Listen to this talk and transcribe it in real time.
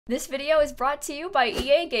This video is brought to you by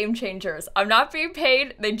EA Game Changers. I'm not being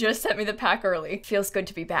paid, they just sent me the pack early. Feels good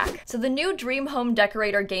to be back. So the new Dream Home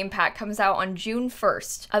Decorator game pack comes out on June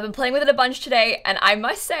 1st. I've been playing with it a bunch today, and I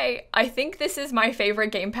must say, I think this is my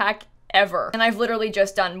favorite game pack ever. And I've literally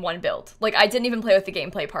just done one build. Like, I didn't even play with the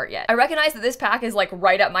gameplay part yet. I recognize that this pack is like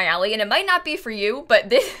right up my alley, and it might not be for you, but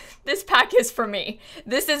this pack is for me.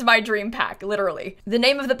 This is my dream pack, literally. The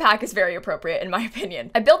name of the pack is very appropriate in my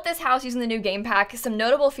opinion. I built this house using the new game pack. Some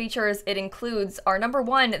notable features it includes are number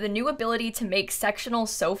one, the new ability to make sectional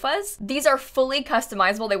sofas. These are fully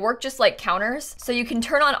customizable. They work just like counters. So you can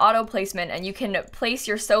turn on auto placement and you can place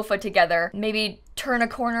your sofa together, maybe turn a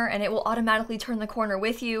corner and it will automatically turn the corner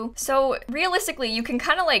with you. So realistically, you can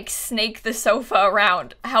kind of like snake the sofa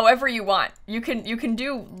around however you want. You can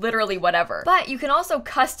do literally whatever. But you can also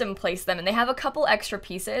custom place them, and they have a couple extra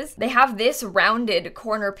pieces. They have this rounded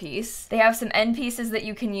corner piece. They have some end pieces that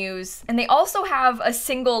you can use, and they also have a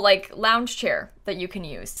single like lounge chair that you can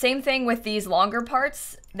use. Same thing with these longer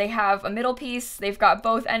parts. They have a middle piece, they've got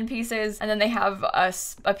both end pieces, and then they have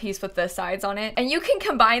a piece with the sides on it. And you can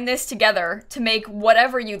combine this together to make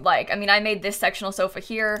whatever you'd like. I mean, I made this sectional sofa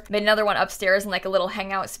here, made another one upstairs in like a little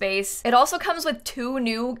hangout space. It also comes with two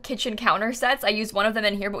new kitchen counter sets. I used one of them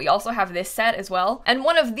in here, but we also have this set as well. And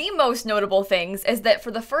one of the most notable things is that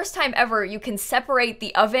for the first time ever, you can separate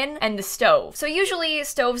the oven and the stove. So usually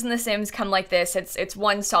stoves in The Sims come like this. It's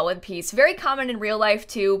one solid piece. Very common in real life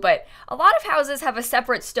too, but a lot of houses have a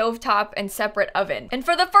separate stovetop and separate oven. And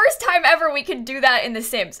for the first time ever, we can do that in The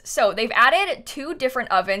Sims. So they've added two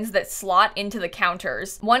different ovens that slot into the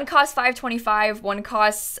counters. One costs $525, one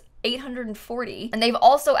costs $840. And they've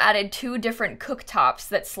also added two different cooktops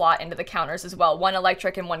that slot into the counters as well. One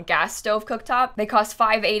electric and one gas stove cooktop. They cost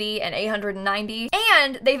 $580 and $890.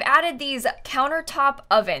 And they've added these countertop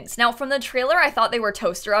ovens. Now from the trailer, I thought they were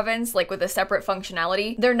toaster ovens, like with a separate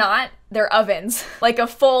functionality. They're not. They're ovens, like a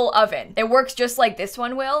full oven. It works just like this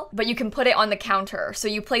one will, but you can put it on the counter. So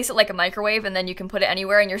you place it like a microwave and then you can put it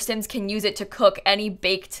anywhere and your Sims can use it to cook any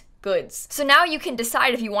baked goods. So now you can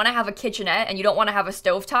decide if you want to have a kitchenette and you don't want to have a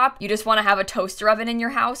stovetop, you just want to have a toaster oven in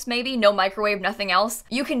your house, maybe, no microwave, nothing else.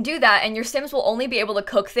 You can do that and your Sims will only be able to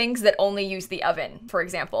cook things that only use the oven, for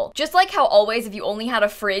example. Just like how always, if you only had a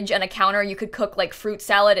fridge and a counter, you could cook like fruit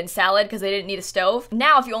salad and salad because they didn't need a stove.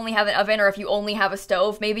 Now, if you only have an oven or if you only have a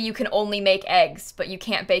stove, maybe you can only make eggs, but you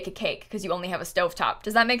can't bake a cake because you only have a stovetop.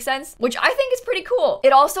 Does that make sense? Which I think is pretty cool.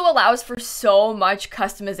 It also allows for so much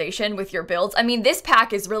customization with your builds. I mean, this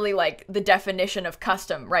pack is really like the definition of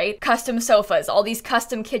custom, right? Custom sofas, all these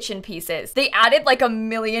custom kitchen pieces. They added like a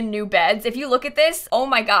million new beds. If you look at this, oh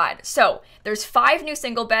my God. So there's 5 new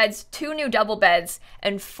single beds, 2 new double beds,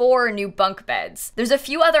 and 4 new bunk beds. There's a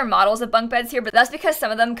few other models of bunk beds here, but that's because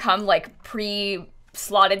some of them come like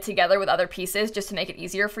slotted together with other pieces just to make it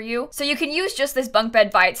easier for you. So you can use just this bunk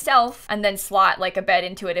bed by itself and then slot like a bed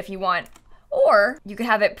into it if you want. Or you could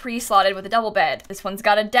have it pre-slotted with a double bed. This one's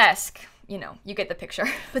got a desk. You know, you get the picture.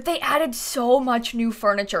 But they added so much new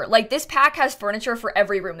furniture. Like, this pack has furniture for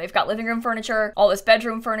every room. They've got living room furniture, all this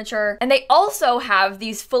bedroom furniture, and they also have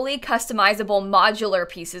these fully customizable modular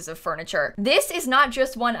pieces of furniture. This is not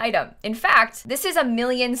just one item. In fact, this is a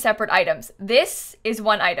million separate items. This is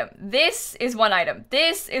one item. This is one item.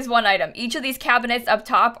 This is one item. Each of these cabinets up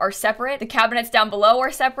top are separate. The cabinets down below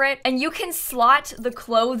are separate, and you can slot the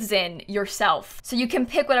clothes in yourself. So you can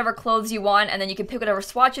pick whatever clothes you want, and then you can pick whatever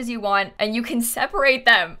swatches you want, and you can separate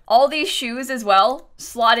them. All these shoes as well,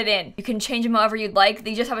 slotted in. You can change them however you'd like.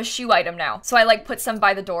 They just have a shoe item now. So I like put some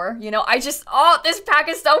by the door, you know? Oh, this pack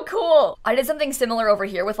is so cool. I did something similar over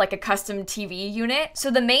here with like a custom TV unit.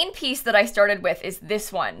 So the main piece that I started with is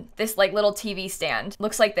this one, this like little TV stand.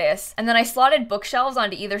 Looks like this. And then I slotted bookshelves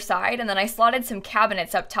onto either side, and then I slotted some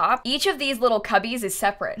cabinets up top. Each of these little cubbies is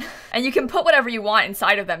separate. And you can put whatever you want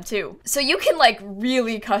inside of them too. So you can like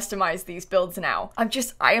really customize these builds now.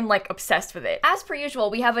 I am like obsessed with it. As per usual,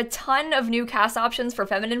 we have a ton of new cast options for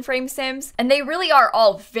feminine frame Sims, and they really are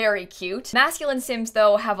all very cute. Masculine Sims,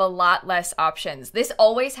 though, have a lot less options. This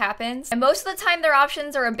always happens, and most of the time their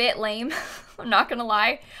options are a bit lame. I'm not gonna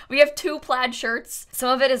lie. We have 2 plaid shirts. Some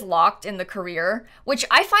of it is locked in the career, which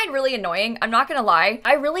I find really annoying. I'm not gonna lie.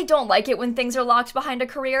 I really don't like it when things are locked behind a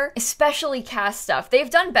career, especially cast stuff. They've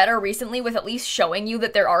done better recently with at least showing you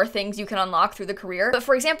that there are things you can unlock through the career. But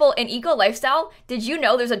for example, in Eco Lifestyle, did you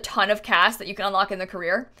know there's a ton of casts that you can unlock in the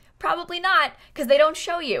career? Probably not, because they don't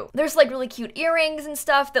show you. There's like really cute earrings and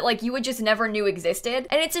stuff that like you would just never knew existed.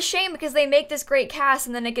 And it's a shame because they make this great cast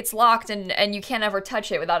and then it gets locked and you can't ever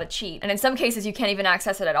touch it without a cheat. And in some cases you can't even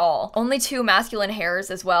access it at all. Only 2 masculine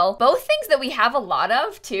hairs as well. Both things that we have a lot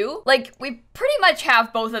of too. Like we pretty much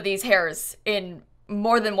have both of these hairs in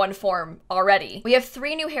more than one form already. We have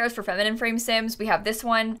 3 new hairs for feminine frame Sims. We have this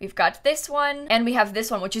one, we've got this one, and we have this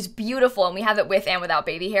one, which is beautiful, and we have it with and without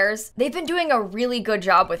baby hairs. They've been doing a really good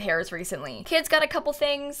job with hairs recently. Kids got a couple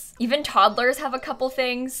things. Even toddlers have a couple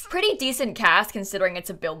things. Pretty decent cast considering it's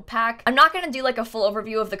a build pack. I'm not gonna do like a full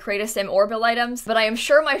overview of the Create a Sim or build items, but I am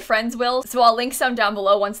sure my friends will, so I'll link some down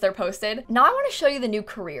below once they're posted. Now I want to show you the new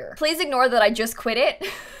career. Please ignore that I just quit it.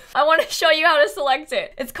 I want to show you how to select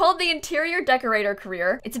it. It's called the Interior Decorator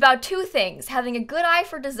career. It's about 2 things, having a good eye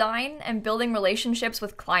for design and building relationships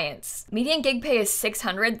with clients. Median gig pay is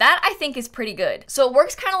 $600. That I think is pretty good. So it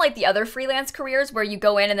works kind of like the other freelance careers where you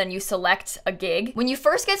go in and then you select a gig. When you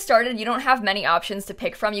first get started, you don't have many options to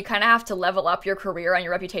pick from. You kind of have to level up your career and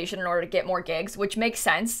your reputation in order to get more gigs, which makes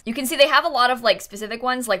sense. You can see they have a lot of like specific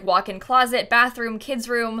ones like walk-in closet, bathroom, kids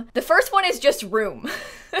room. The first one is just room.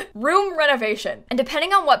 Room renovation. And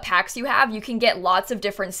depending on what packs you have, you can get lots of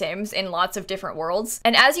different Sims in lots of different worlds.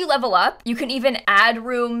 And as you level up, you can even add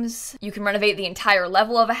rooms. You can renovate the entire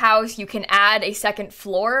level of a house. You can add a second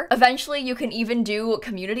floor. Eventually, you can even do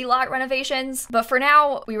community lot renovations. But for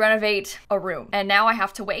now, we renovate a room. And now I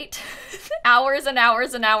have to wait hours and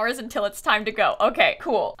hours and hours until it's time to go. Okay,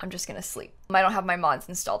 cool. I'm just gonna sleep. I don't have my mods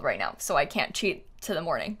installed right now, so I can't cheat to the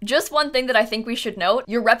morning. Just one thing that I think we should note,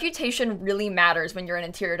 your reputation really matters when you're an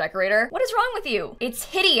interior decorator. What is wrong with you? It's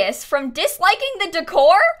hideous from disliking the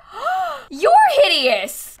decor? You're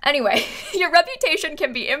hideous! Anyway, your reputation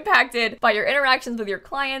can be impacted by your interactions with your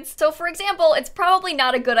clients. So for example, it's probably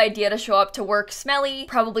not a good idea to show up to work smelly,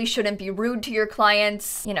 probably shouldn't be rude to your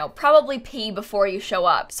clients, you know, probably pee before you show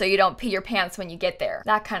up so you don't pee your pants when you get there,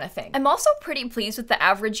 that kind of thing. I'm also pretty pleased with the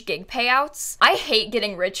average gig payouts. I hate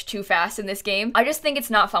getting rich too fast in this game. I just think it's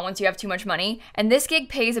not fun once you have too much money, and this gig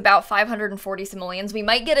pays about 540 simoleons. We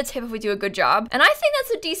might get a tip if we do a good job, and I think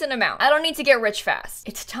that's a decent amount. I don't need to get rich fast.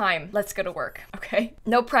 It's time. Let's go to work, okay?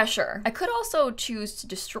 No pressure. I could also choose to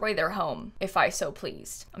destroy their home if I so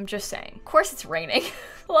pleased. I'm just saying. Of course it's raining.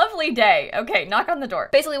 Lovely day. Okay, knock on the door.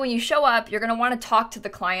 Basically, when you show up, you're gonna want to talk to the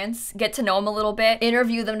clients, get to know them a little bit,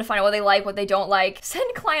 interview them to find out what they like, what they don't like,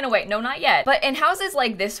 send client away. No, not yet. But in houses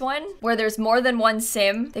like this one, where there's more than one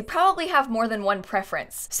Sim, they probably have more than one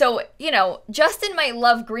preference. So, you know, Justin might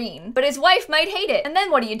love green, but his wife might hate it. And then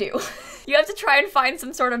what do? You have to try and find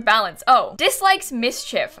some sort of balance. Oh, dislikes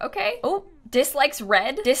mischief, okay? Oh. Dislikes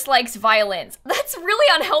red, dislikes violins. That's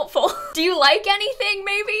really unhelpful. Do you like anything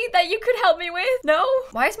maybe that you could help me with? No?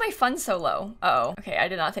 Why is my fun so low? Uh-oh. Okay, I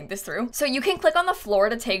did not think this through. So you can click on the floor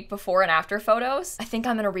to take before and after photos. I think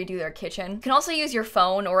I'm gonna redo their kitchen. You can also use your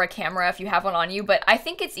phone or a camera if you have one on you, but I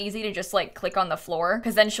think it's easy to just like click on the floor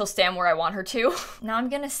because then she'll stand where I want her to. Now I'm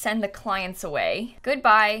gonna send the clients away.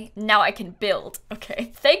 Goodbye. Now I can build.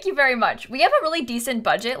 Okay. Thank you very much. We have a really decent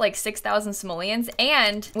budget, like 6,000 simoleons,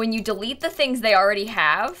 and when you delete the things they already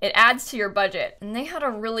have, it adds to your budget. And they had a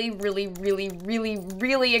really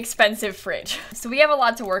expensive fridge. So we have a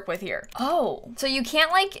lot to work with here. Oh, so you can't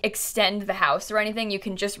like extend the house or anything. You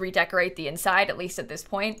can just redecorate the inside, at least at this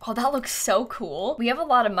point. Oh, that looks so cool. We have a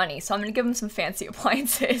lot of money, so I'm gonna give them some fancy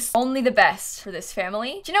appliances. Only the best for this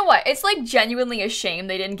family. Do you know what? It's like genuinely a shame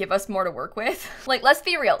they didn't give us more to work with. Like, let's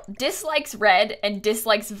be real. Dislikes red and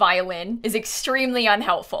dislikes violin is extremely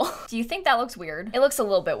unhelpful. Do you think that looks weird? It looks a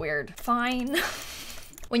little bit weird. Fine.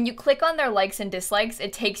 When you click on their likes and dislikes,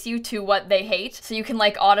 it takes you to what they hate, so you can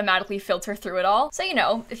like automatically filter through it all. So, you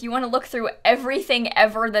know, if you want to look through everything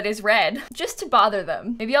ever that is red, just to bother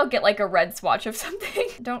them. Maybe I'll get like a red swatch of something.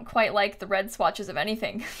 Don't quite like the red swatches of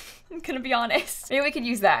anything. I'm gonna be honest. Maybe we could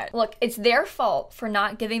use that. Look, it's their fault for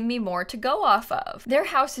not giving me more to go off of. Their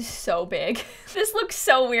house is so big. This looks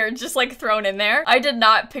so weird, just like thrown in there. I did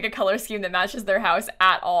not pick a color scheme that matches their house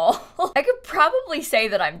at all. I could probably say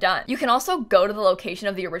that I'm done. You can also go to the location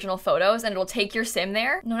of the original photos and it'll take your sim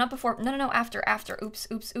there. No, not before. No, after. Oops.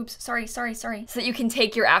 Sorry. So that you can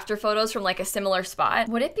take your after photos from like a similar spot.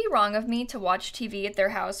 Would it be wrong of me to watch TV at their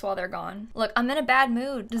house while they're gone? Look, I'm in a bad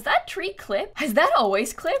mood. Does that tree clip? Has that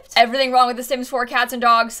always clipped? Everything wrong with the Sims 4 cats and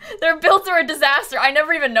dogs. Their builds are a disaster. I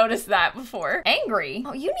never even noticed that before. Angry?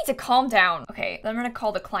 Oh, you need to calm down. Okay, I'm gonna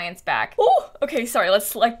call the clients back. Oh, okay, sorry. Let's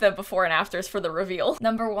select the before and afters for the reveal.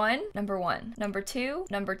 Number one. Number two.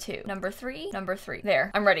 Number 3.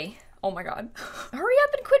 There, I'm ready. Oh my god. Hurry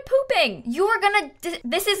up and quit pooping. You are gonna,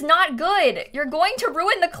 this is not good. You're going to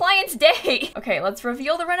ruin the client's day. Okay, let's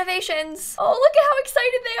reveal the renovations. Oh, look at how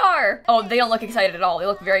excited they are. Oh, they don't look excited at all. They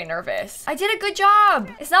look very nervous. I did a good job.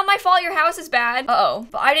 It's not my fault your house is bad. Uh-oh,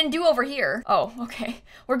 but I didn't do over here. Oh, okay.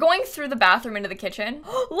 We're going through the bathroom into the kitchen.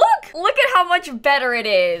 Look at how much better it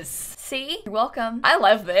is. See? You're welcome. I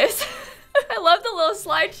love this. I love the little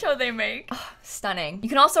slideshow they make. Oh, Stunning. You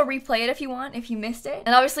can also replay it if you want, if you missed it.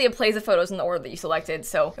 And obviously it plays the photos in the order that you selected,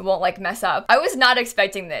 so it won't like mess up. I was not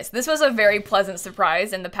expecting this. This was a very pleasant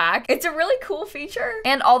surprise in the pack. It's a really cool feature.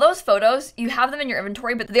 And all those photos, you have them in your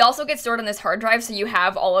inventory, but they also get stored on this hard drive, so you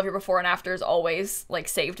have all of your before and afters always like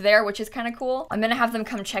saved there, which is kind of cool. I'm gonna have them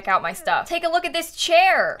come check out my stuff. Take a look at this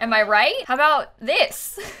chair. Am I right? How about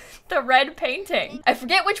this? The red painting. I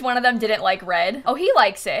forget which one of them didn't like red. Oh, he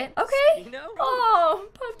likes it. Okay. Oh,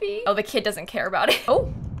 puppy. Oh, the kid doesn't care about it.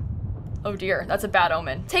 Oh. Oh dear, that's a bad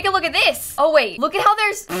omen. Take a look at this. Oh wait, look at how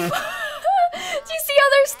there's... Do you see how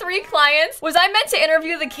there's 3 clients? Was I meant to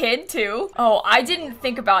interview the kid too? Oh, I didn't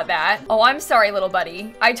think about that. Oh, I'm sorry, little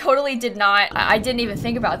buddy. I totally did not. I didn't even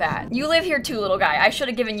think about that. You live here too, little guy. I should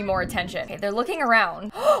have given you more attention. Okay, they're looking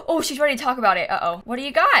around. Oh, she's ready to talk about it. Uh-oh. What do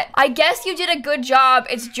you got? I guess you did a good job.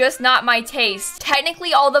 It's just not my taste.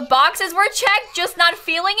 Technically, all the boxes were checked, just not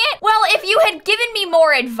feeling it? Well, if you had given me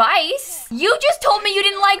more advice, you just told me you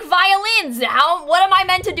didn't like violins. What am I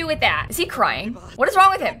meant to do with that? Is he crying? What is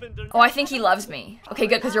wrong with him? Oh, I think he loves me. Okay,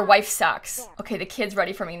 good, because your wife sucks. Okay, the kid's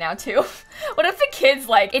ready for me now too. What if the kid's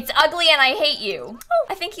like, it's ugly and I hate you? Oh,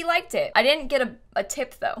 I think he liked it. I didn't get a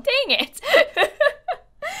tip though. Dang it.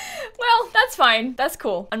 Well, that's fine. That's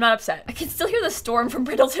cool. I'm not upset. I can still hear the storm from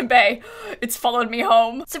Brindleton Bay. It's followed me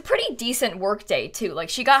home. It's a pretty decent work day too. Like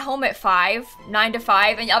she got home at 5, 9 to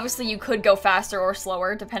 5, and obviously you could go faster or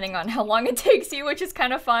slower depending on how long it takes you, which is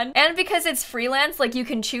kind of fun. And because it's freelance, like you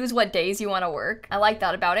can choose what days you want to work. I like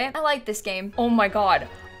that about it. I like this game. Oh my God.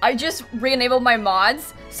 I just re-enabled my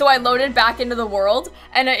mods, so I loaded back into the world,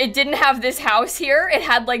 and it didn't have this house here. It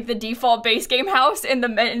had like the default base game house in the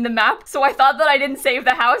map, so I thought that I didn't save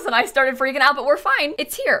the house, and I started freaking out, but we're fine.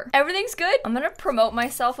 It's here. Everything's good. I'm gonna promote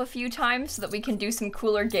myself a few times so that we can do some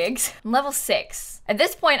cooler gigs. I'm level 6. At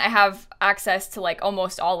this point, I have access to like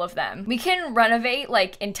almost all of them. We can renovate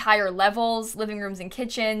like entire levels, living rooms and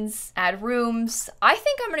kitchens, add rooms. I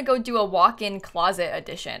think I'm gonna go do a walk-in closet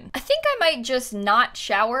edition. I think I might just not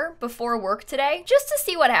shower before work today, just to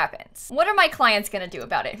see what happens. What are my clients gonna do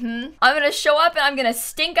about it, I'm gonna show up and I'm gonna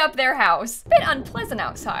stink up their house. Bit unpleasant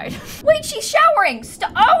outside. Wait, she's showering.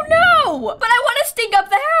 Oh no! But I wanna stink up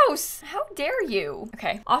the house. How dare you?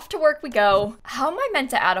 Okay, off to work we go. How am I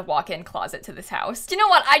meant to add a walk-in closet to this house? Do you know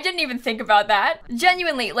what? I didn't even think about that.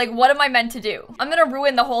 Genuinely, like what am I meant to do? I'm gonna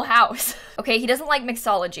ruin the whole house. Okay, he doesn't like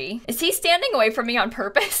mixology. Is he standing away from me on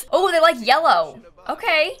purpose? Oh, they like yellow.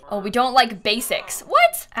 Okay. Oh, we don't like basics.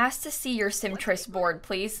 What? Ask to see your Simtress board,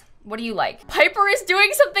 please. What do you like? Piper is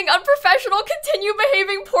doing something unprofessional. Continue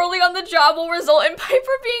behaving poorly on the job will result in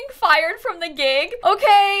Piper being fired from the gig.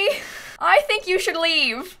 Okay. I think you should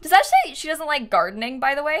leave. Does that say she doesn't like gardening,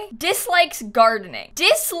 by the way? Dislikes gardening.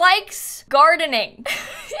 Dislikes gardening.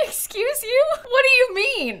 Excuse you? What do you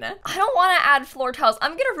mean? I don't want to add floor tiles.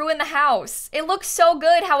 I'm gonna ruin the house. It looks so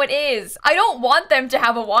good how it is. I don't want them to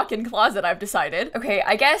have a walk-in closet, I've decided. Okay,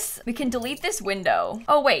 I guess we can delete this window.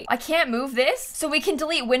 Oh wait, I can't move this? So we can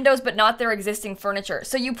delete windows but not their existing furniture.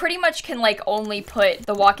 So you pretty much can like only put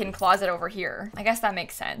the walk-in closet over here. I guess that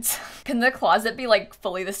makes sense. Can the closet be like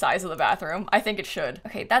fully the size of the bathroom? I think it should.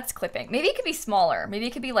 Okay, that's clipping. Maybe it could be smaller. Maybe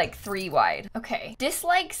it could be like 3 wide. Okay,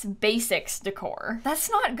 dislikes basics decor. That's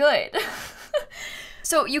not good.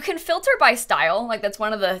 So you can filter by style, like that's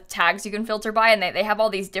one of the tags you can filter by, and they have all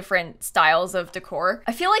these different styles of decor.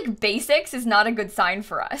 I feel like basics is not a good sign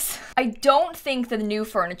for us. I don't think the new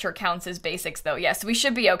furniture counts as basics though. Yes, we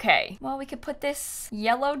should be okay. Well, we could put this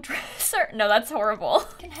yellow dresser. No, that's horrible.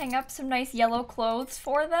 Can hang up some nice yellow clothes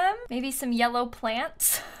for them. Maybe some yellow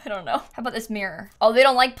plants. I don't know. How about this mirror? Oh, they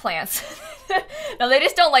don't like plants. No, they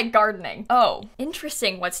just don't like gardening. Oh,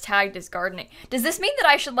 interesting what's tagged as gardening. Does this mean that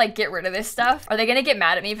I should like get rid of this stuff? Are they gonna get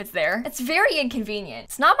mad at me if it's there? It's very inconvenient.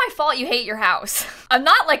 It's not my fault you hate your house. I'm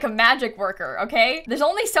not like a magic worker, okay? There's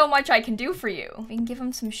only so much I can do for you. We can give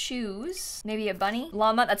him some shoes. Maybe a bunny.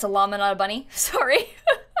 Llama, that's a llama, not a bunny. Sorry.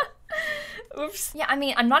 Oops. Yeah, I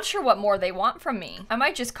mean, I'm not sure what more they want from me. I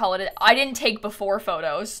might just call it I didn't take before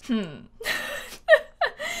photos.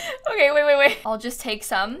 Okay, wait. I'll just take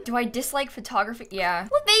some. Do I dislike photography? Yeah.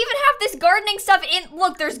 Look, they even have this gardening stuff in.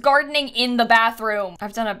 Look, there's gardening in the bathroom.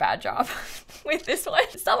 I've done a bad job with this one.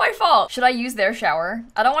 It's not my fault. Should I use their shower?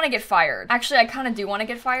 I don't want to get fired. Actually, I kind of do want to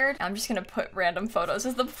get fired. I'm just gonna put random photos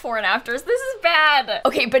as the before and afters. This is bad.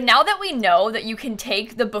 Okay, but now that we know that you can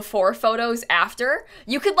take the before photos after,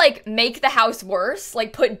 you could like make the house worse,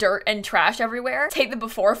 like put dirt and trash everywhere, take the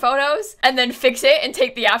before photos, and then fix it and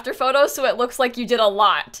take the after photos so it looks like you did a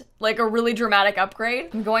lot. Like a really dramatic upgrade.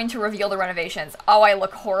 I'm going to reveal the renovations. Oh, I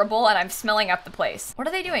look horrible and I'm smelling up the place. What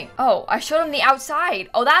are they doing? Oh, I showed them the outside.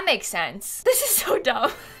 Oh, that makes sense. This is so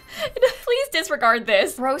dumb. Please disregard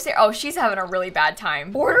this. Rose, oh, she's having a really bad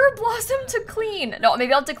time. Order Blossom to clean. No,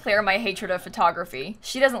 maybe I'll declare my hatred of photography.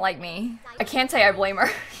 She doesn't like me. I can't say I blame her.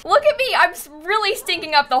 Look at me, I'm really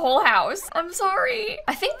stinking up the whole house. I'm sorry.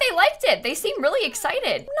 I think they liked it. They seem really excited.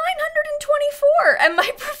 924, and my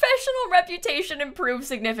professional reputation improved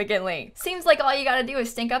significantly. Seems like all you gotta do is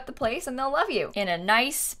stink up the place and they'll love you. In a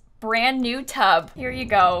nice, brand new tub. Here you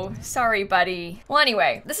go. Sorry, buddy. Well,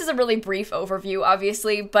 anyway, this is a really brief overview,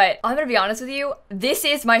 obviously, but I'm gonna be honest with you, this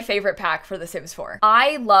is my favorite pack for The Sims 4.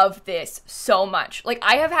 I love this so much. Like,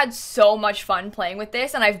 I have had so much fun playing with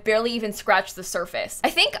this, and I've barely even scratched the surface.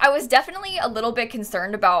 I think I was definitely a little bit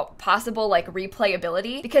concerned about possible, like,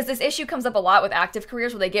 replayability, because this issue comes up a lot with active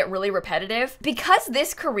careers where they get really repetitive. Because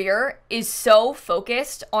this career is so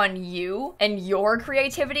focused on you and your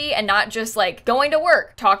creativity and not just, like, going to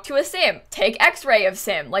work, talk to a sim, take x-ray of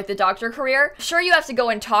sim, like the doctor career. Sure, you have to go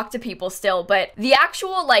and talk to people still, but the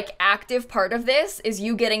actual like active part of this is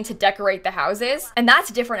you getting to decorate the houses, and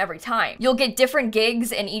that's different every time. You'll get different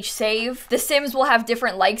gigs in each save. The sims will have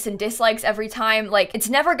different likes and dislikes every time. Like, it's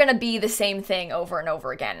never gonna be the same thing over and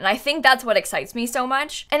over again, and I think that's what excites me so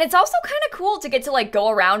much. And it's also kind of cool to get to like go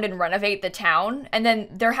around and renovate the town, and then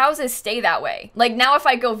their houses stay that way. Like, now if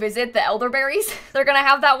I go visit the elderberries, they're gonna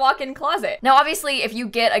have that walk-in closet. Now obviously, if you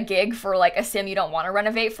get a gig for like a sim you don't want to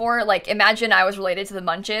renovate for, like imagine I was related to the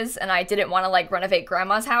Munches and I didn't want to like renovate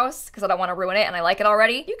grandma's house because I don't want to ruin it and I like it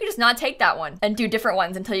already, you could just not take that one and do different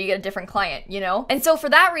ones until you get a different client, you know? And so for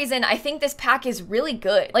that reason, I think this pack is really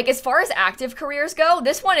good. Like, as far as active careers go,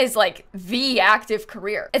 this one is like the active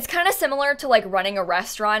career. It's kind of similar to like running a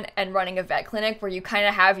restaurant and running a vet clinic, where you kind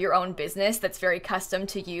of have your own business that's very custom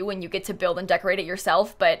to you and you get to build and decorate it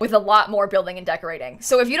yourself, but with a lot more building and decorating.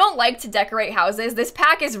 So if you don't like to decorate houses, this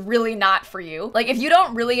pack is really not for you. Like, if you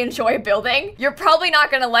don't really enjoy building, you're probably not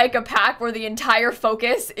gonna like a pack where the entire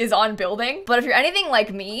focus is on building. But if you're anything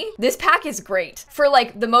like me, this pack is great for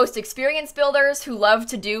like the most experienced builders who love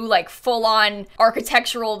to do like full-on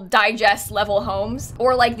architectural digest level homes,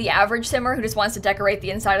 or like the average simmer who just wants to decorate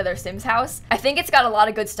the inside of their Sims house. I think it's got a lot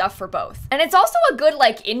of good stuff for both. And it's also a good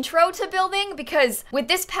like intro to building, because with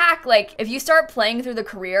this pack, like if you start playing through the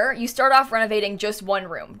career, you start off renovating just one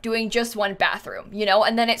room, doing just one bathroom, you know,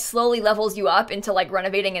 and then it slowly levels you up into like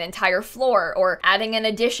renovating an entire floor or adding an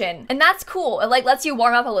addition. And that's cool. It like lets you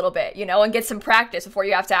warm up a little bit, you know, and get some practice before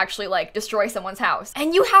you have to actually like destroy someone's house.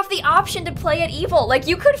 And you have the option to play it evil. Like,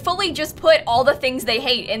 you could fully just put all the things they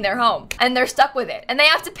hate in their home and they're stuck with it and they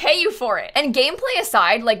have to pay you for it. And gameplay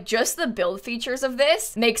aside, like just the build features of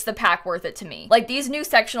this makes the pack worth it to me. Like these new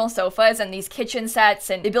sectional sofas and these kitchen sets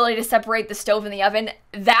and the ability to separate the stove and the oven,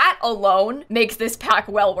 that alone makes this pack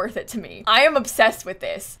well worth it to me. I am obsessed with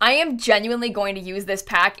this. I am genuinely going to use this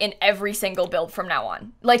pack in every single build from now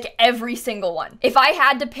on. Like every single one. If I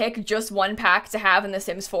had to pick just one pack to have in The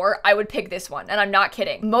Sims 4, I would pick this one, and I'm not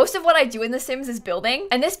kidding. Most of what I do in The Sims is building,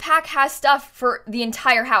 and this pack has stuff for the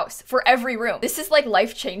entire house, for every room. This is like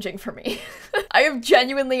life-changing for me. I am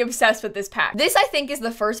genuinely obsessed with this pack. This, I think, is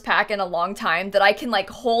the first pack in a long time that I can like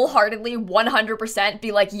wholeheartedly 100%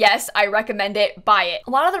 be like, yes, I recommend it, buy it.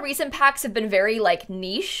 A lot of the recent packs have been very like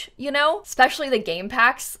niche, you know, especially the game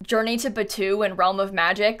packs, Journey to Batu and Realm of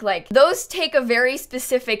Magic. Like, those take a very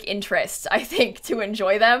specific interest, I think, to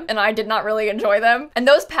enjoy them, and I did not really enjoy them. And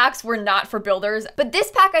those packs were not for builders, but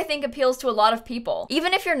this pack I think appeals to a lot of people.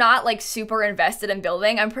 Even if you're not like super invested in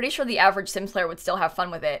building, I'm pretty sure the average Sims player would still have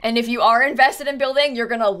fun with it. And if you are invested in building, you're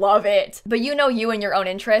gonna love it. But you know, you and your own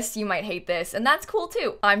interests, you might hate this, and that's cool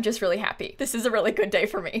too. I'm just really happy. This is a really good day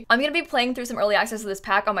for me. I'm gonna be playing through some early access of this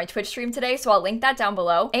pack on my Twitch stream today, so I'll link that down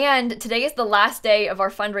below. And today is the last day of our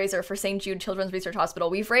fundraiser for St. Jude Children's Research Hospital.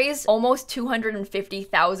 We've raised almost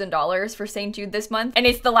 $250,000 for St. Jude this month, and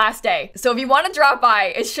it's the last day. So if you want to drop by,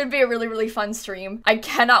 it should be a really, really fun stream. I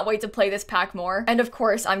cannot wait to play this pack more. And of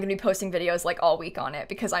course, I'm gonna be posting videos like all week on it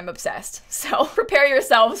because I'm obsessed. So prepare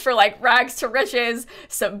yourselves for like rags to riches,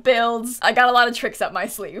 some builds. I got a lot of tricks up my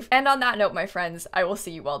sleeve. And on that note, my friends, I will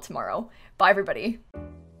see you all tomorrow. Bye, everybody.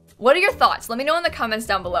 What are your thoughts? Let me know in the comments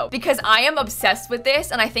down below, because I am obsessed with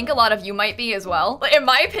this, and I think a lot of you might be as well. But in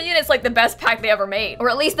my opinion, it's like the best pack they ever made,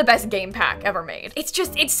 or at least the best game pack ever made.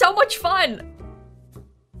 It's so much fun.